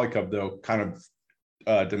vexPOLYCUB though kind of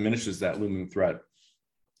diminishes that looming threat.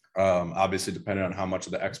 Obviously, depending on how much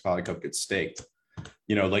of the xPolyCUB gets staked.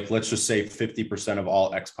 Like let's just say 50% of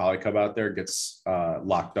all xPolyCUB out there gets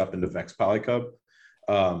locked up into vexPOLYCUB.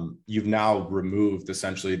 You've now removed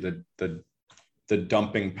essentially the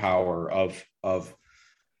dumping power of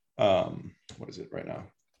what is it right now?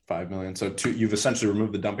 5 million. So you've essentially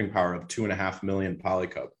removed the dumping power of 2.5 million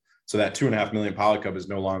PolyCUB. So that 2.5 million PolyCUB is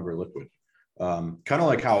no longer liquid. Kind of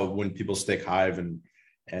like how when people stake Hive and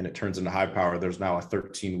it turns into Hive power, there's now a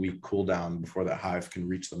 13-week cooldown before that Hive can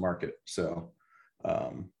reach the market. So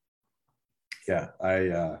I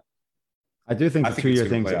do think the 2-year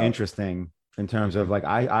thing's interesting in terms of like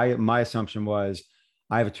my assumption was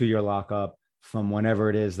I have a 2-year lockup from whenever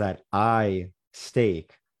it is that I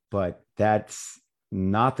stake, but that's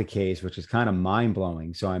not the case, which is kind of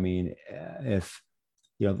mind-blowing. So I mean, if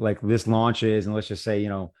like this launches and let's just say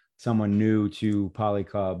someone new to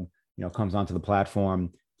PolyCUB comes onto the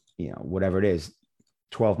platform, whatever it is,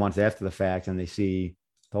 12 months after the fact, and they see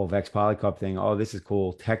the whole vexPOLYCUB thing, oh, this is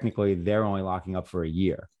cool. Technically, they're only locking up for a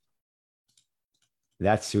year.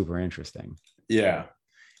 That's super interesting. Yeah.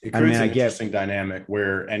 It creates an interesting dynamic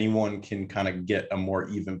where anyone can kind of get a more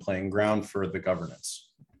even playing ground for the governance.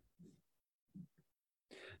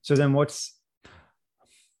 So then all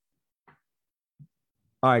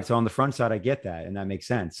right. So on the front side, I get that. And that makes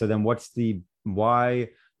sense. So then what's the, why,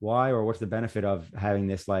 or what's the benefit of having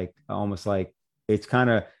this, like, almost like it's kind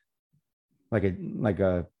of like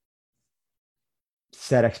a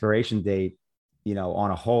set expiration date, on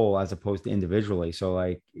a whole, as opposed to individually. So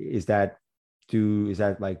like, is that due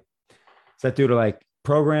to like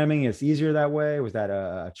programming? It's easier that way. Was that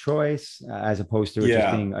a choice as opposed to it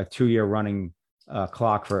just being a 2-year running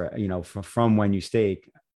clock for, from when you stake?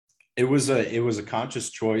 It was a conscious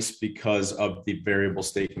choice because of the variable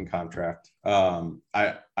staking contract.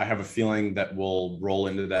 I have a feeling that we'll roll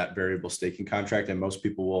into that variable staking contract, and most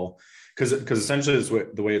people will, because essentially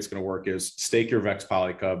the way it's going to work is stake your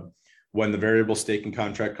vexPOLYCUB. When the variable staking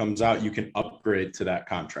contract comes out, you can upgrade to that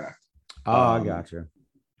contract. I gotcha.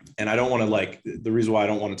 And I don't want to the reason why I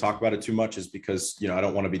don't want to talk about it too much is because, I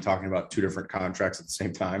don't want to be talking about 2 different contracts at the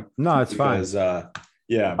same time. No, it's fine.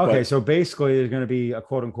 Yeah. Okay. So basically there's going to be a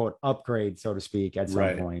quote unquote upgrade, so to speak, at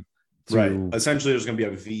some point. Right. Essentially there's going to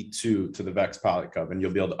be a V2 to the vexPOLYCUB, and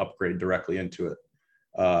you'll be able to upgrade directly into it.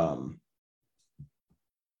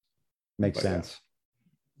 Makes sense.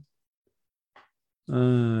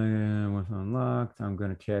 Once unlocked, I'm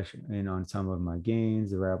going to cash in on some of my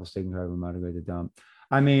gains. The variable staking card will motivate the dump.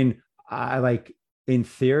 I mean, in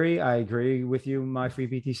theory, I agree with you, my free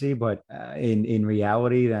BTC, but in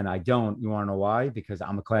reality, then I don't. You want to know why? Because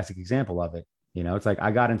I'm a classic example of it. It's like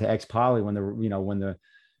I got into xPoly when the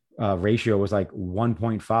ratio was like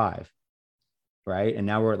 1.5, right? And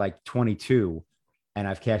now we're at like 22, and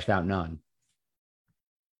I've cashed out none.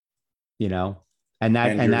 And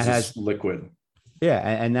that has liquid. Yeah,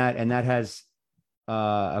 and that has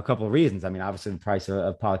a couple of reasons. I mean, obviously, the price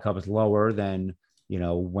of PolyCUB is lower than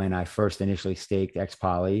when I first initially staked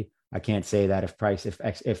xPoly. I can't say that if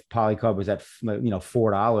PolyCUB was at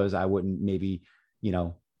 $4, I wouldn't maybe you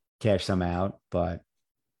know, cash some out. But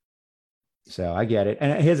so I get it.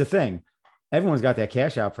 And here's the thing, everyone's got that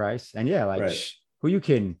cash out price. And yeah, like, Right. who you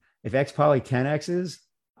kidding? If xpoly 10x's,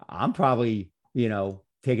 I'm probably,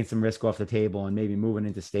 taking some risk off the table and maybe moving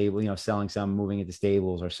into stable, selling some, moving into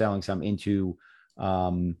stables, or selling some into,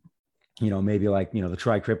 maybe like, the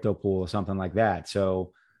try crypto pool or something like that.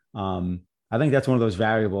 So I think that's one of those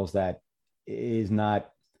variables that is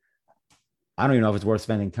not, I don't even know if it's worth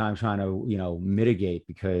spending time trying to, mitigate,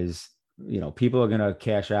 because, people are going to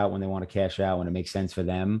cash out when they want to cash out, when it makes sense for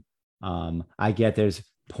them. I get there's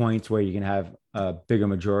points where you can have a bigger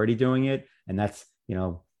majority doing it. And that's,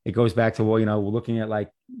 it goes back to, well, we're looking at like,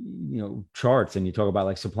 charts, and you talk about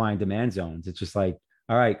like supply and demand zones. It's just like,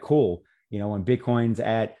 all right, cool. When Bitcoin's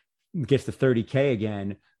gets to 30K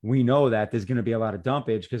again, we know that there's going to be a lot of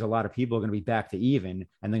dumpage, because a lot of people are going to be back to even,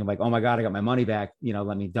 and then like, oh my God, I got my money back,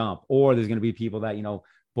 let me dump. Or there's going to be people that,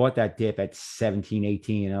 bought that dip at 17,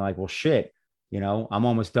 18, and they're like, well, shit, I'm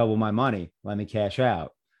almost double my money. Let me cash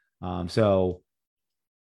out. So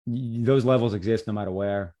those levels exist no matter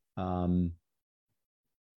where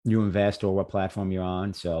you invest or what platform you're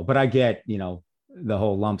on. So, but I get, the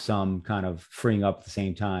whole lump sum kind of freeing up at the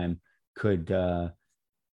same time could,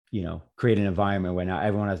 create an environment where now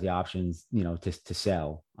everyone has the options, to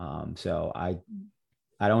sell. So I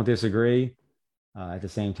don't disagree. At the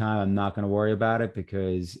same time, I'm not going to worry about it,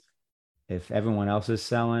 because if everyone else is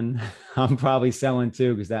selling, I'm probably selling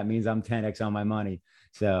too, because that means I'm 10x on my money.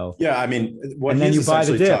 So yeah, I mean, what and then you buy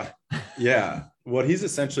the dip. Yeah, what he's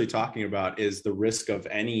essentially talking about is the risk of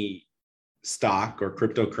any stock or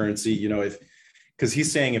cryptocurrency. If because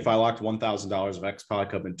he's saying if I locked $1,000 of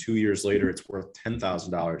xPolyCUB and 2 years later it's worth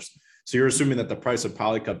 $10,000. So you're assuming that the price of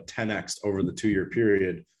PolyCUB 10x over the 2 year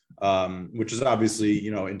period, which is obviously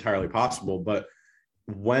entirely possible. But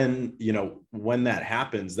when that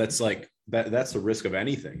happens, that's like that's the risk of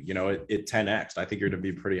anything. It 10x. I think you're going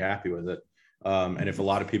to be pretty happy with it. And if a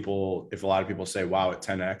lot of people say, wow, at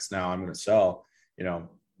 10x now I'm going to sell,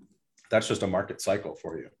 that's just a market cycle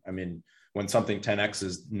for you. I mean, when something 10x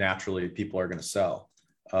is, naturally people are going to sell.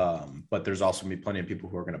 But there's also going to be plenty of people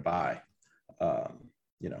who are going to buy.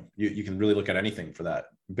 You can really look at anything for that.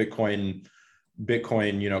 Bitcoin,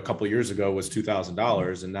 a couple of years ago was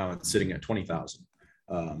 $2,000, and now it's sitting at 20,000.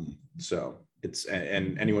 So it's,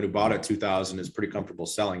 and anyone who bought at 2,000 is pretty comfortable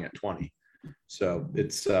selling at 20. So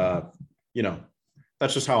it's,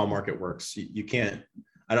 that's just how a market works. You can't,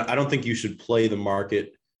 I don't think you should play the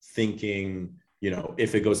market thinking,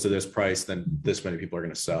 if it goes to this price, then this many people are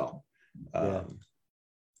going to sell. Yeah.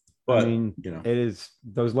 But I mean, it is,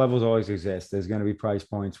 those levels always exist. There's going to be price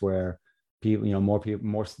points where people,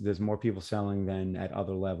 there's more people selling than at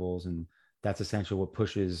other levels. And that's essentially what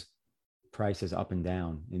pushes prices up and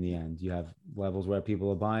down in the end. You have levels where people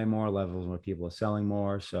are buying more, levels where people are selling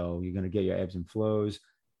more. So you're going to get your ebbs and flows,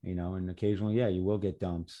 and occasionally, yeah, you will get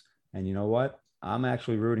dumps. And you know what? I'm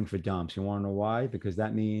actually rooting for dumps. You want to know why? Because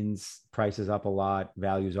that means prices up a lot,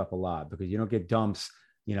 values up a lot, because you don't get dumps,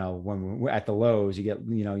 when we're at the lows, you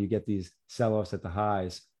get these sell-offs at the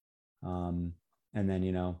highs. And then,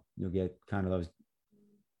 you'll get kind of those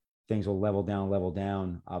things will level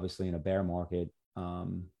down, obviously in a bear market.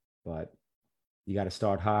 But you got to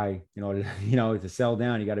start high in order to, to sell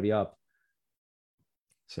down, you got to be up.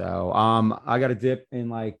 So I got to dip in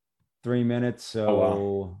like 3 minutes. So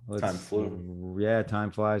oh, wow. Time flew. Yeah, time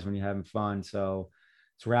flies when you're having fun. So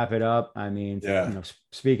let's wrap it up. I mean, yeah.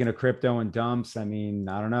 Speaking of crypto and dumps, I mean,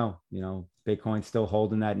 I don't know, Bitcoin's still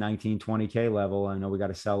holding that 19, 20K level. I know we got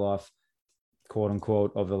to sell off, quote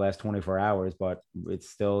unquote, over the last 24 hours, but it's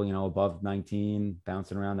still, above 19,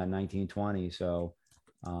 bouncing around that 19, 20. So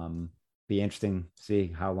be interesting to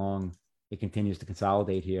see how long it continues to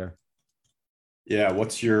consolidate here. Yeah.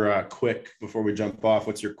 What's your before we jump off,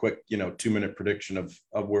 what's your quick, 2-minute prediction of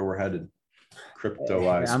where we're headed crypto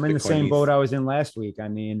wise? I'm in the same boat I was in last week. I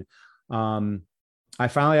mean, I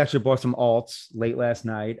finally actually bought some alts late last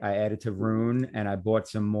night. I added to Rune, and I bought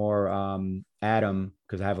some more Atom,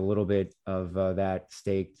 because I have a little bit of that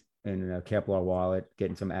staked in a Kepler wallet,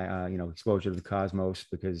 getting some exposure to the Cosmos,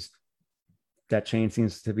 because that chain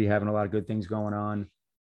seems to be having a lot of good things going on.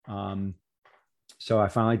 So I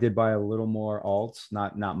finally did buy a little more alts,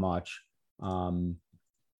 not much.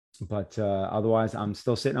 But otherwise, I'm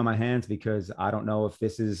still sitting on my hands, because I don't know if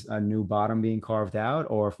this is a new bottom being carved out,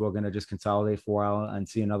 or if we're going to just consolidate for a while and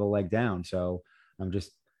see another leg down. So I'm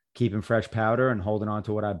just keeping fresh powder and holding on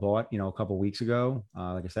to what I bought, a couple of weeks ago.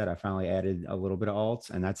 Like I said, I finally added a little bit of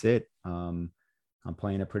alts, and that's it. I'm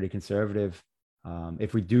playing it pretty conservative.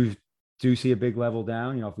 If we do see a big level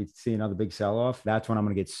down, if we see another big sell off, that's when I'm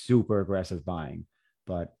going to get super aggressive buying.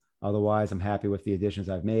 But Otherwise, I'm happy with the additions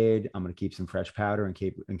I've made. I'm going to keep some fresh powder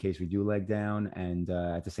in case we do leg down. And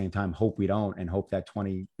at the same time, hope we don't, and hope that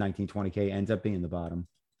 20K ends up being the bottom.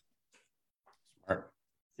 Smart.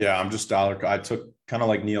 Yeah, I'm just I took kind of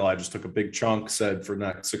like Neil, I just took a big chunk, said for the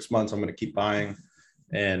next 6 months, I'm going to keep buying.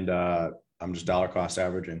 And I'm just dollar cost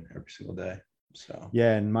averaging every single day. So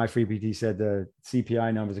yeah, and my free PT said the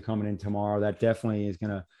CPI numbers are coming in tomorrow. That definitely is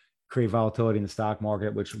going to create volatility in the stock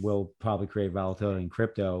market, which will probably create volatility in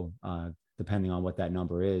crypto, depending on what that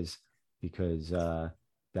number is, because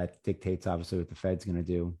that dictates obviously what the Fed's going to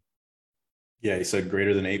do. Yeah, he said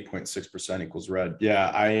greater than 8.6% equals red. Yeah,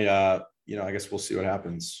 I guess we'll see what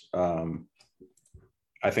happens.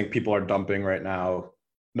 I think people are dumping right now.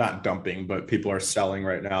 Not dumping, but people are selling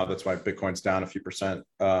right now. That's why Bitcoin's down a few percent,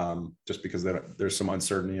 just because there's some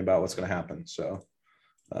uncertainty about what's going to happen. So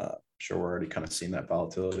sure, we're already kind of seeing that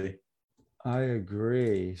volatility. I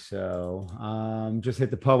agree. So just hit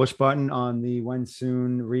the publish button on the when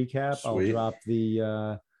soon recap. Sweet. I'll drop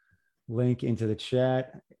the link into the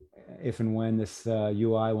chat if and when this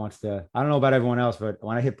UI wants to. I don't know about everyone else, but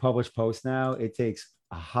when I hit publish post now, it takes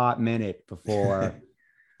a hot minute before.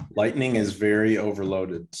 Lightning is very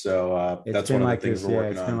overloaded. So that's one of the things we're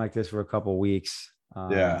working on. It's been like this for a couple of weeks.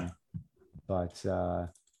 But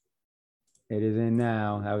it is in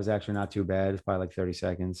now. That was actually not too bad. It's probably like 30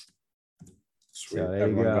 seconds. Sweet. So there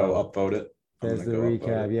Everyone you go upvote it. There's the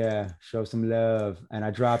recap. Yeah. Show some love. And I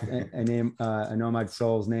dropped a name, a Nomad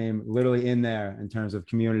Soul's name literally in there in terms of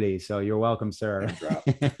community. So you're welcome, sir.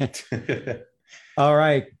 All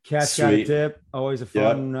right. Cat's got a tip. Always a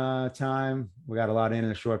fun time. We got a lot in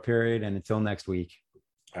a short period. And until next week.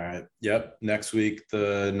 All right. Yep. Next week,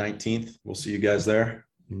 the 19th. We'll see you guys there.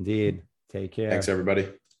 Indeed. Take care. Thanks, everybody.